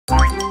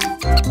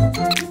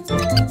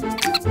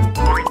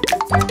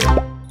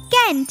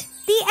Kent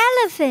the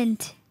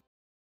elephant.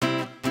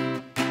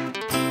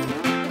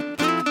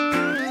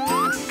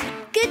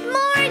 Good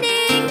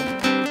morning!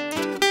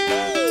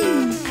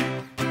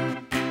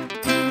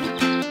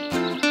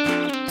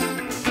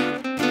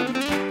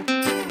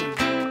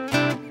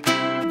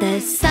 The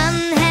sun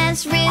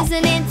has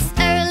risen, it's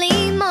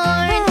early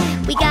morn.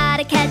 We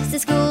gotta catch the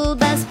school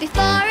bus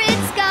before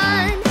it's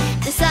gone.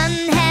 The sun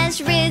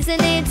has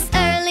risen, it's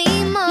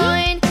early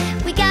morn.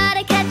 We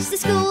gotta catch the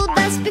school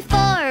bus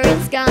before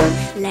it's gone.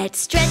 Let's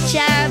stretch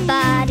our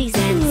bodies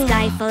and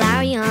stifle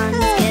our yawns,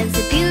 'cause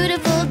a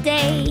beautiful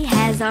day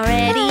has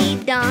already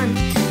dawned.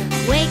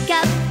 Wake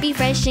up, be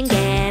fresh and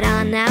get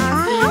on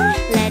our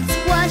feet. Let's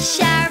wash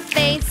our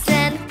face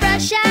and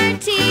brush our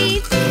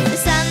teeth. The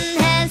sun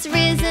has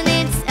risen,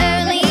 it's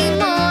early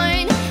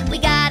morn. We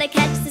gotta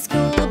catch the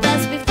school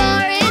bus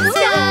before it's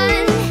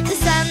gone. The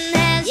sun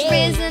has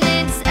risen,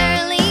 it's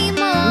early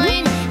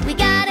morn. We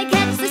gotta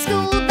catch the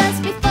school bus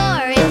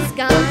before it's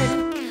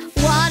gone.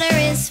 Water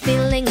is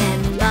filling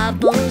and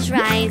bubbles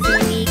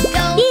rising. We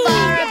go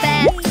for a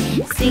bath,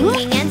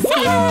 singing and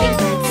skipping.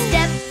 Let's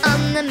step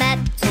on the mat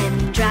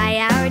and dry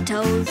our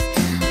toes.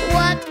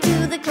 Walk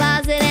to the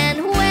closet and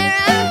wear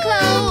our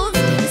clothes.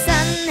 The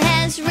sun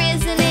has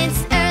risen, it's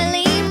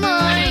early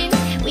morn.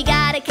 We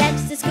gotta catch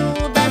the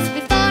school bus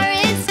before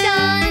it's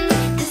gone.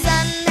 The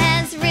sun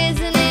has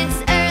risen, it's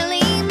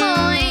early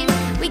morn.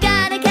 We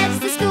gotta catch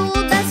the school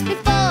bus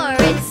before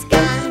it's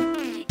gone.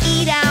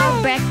 Eat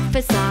our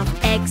breakfast of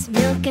eggs,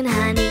 milk and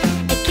honey.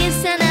 A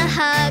kiss and a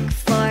hug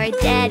for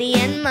Daddy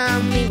and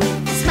Mommy.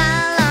 With a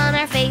smile on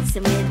our face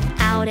and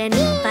without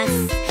any fuss,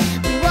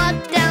 we walk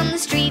down the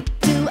street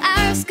to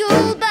our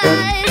school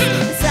bus.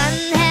 The sun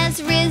has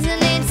risen,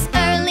 it's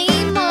early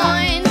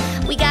morn.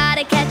 We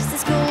gotta catch the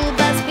school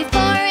bus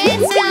before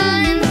it's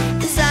gone.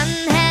 The sun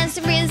has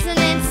risen,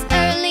 it's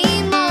early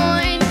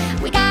morn.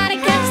 We gotta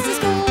catch the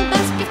school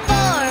bus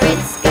before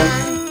it's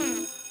gone.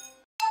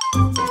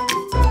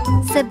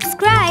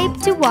 Subscribe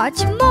to watch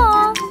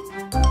more.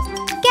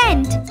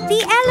 Kent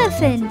the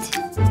elephant.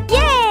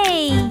 Yay!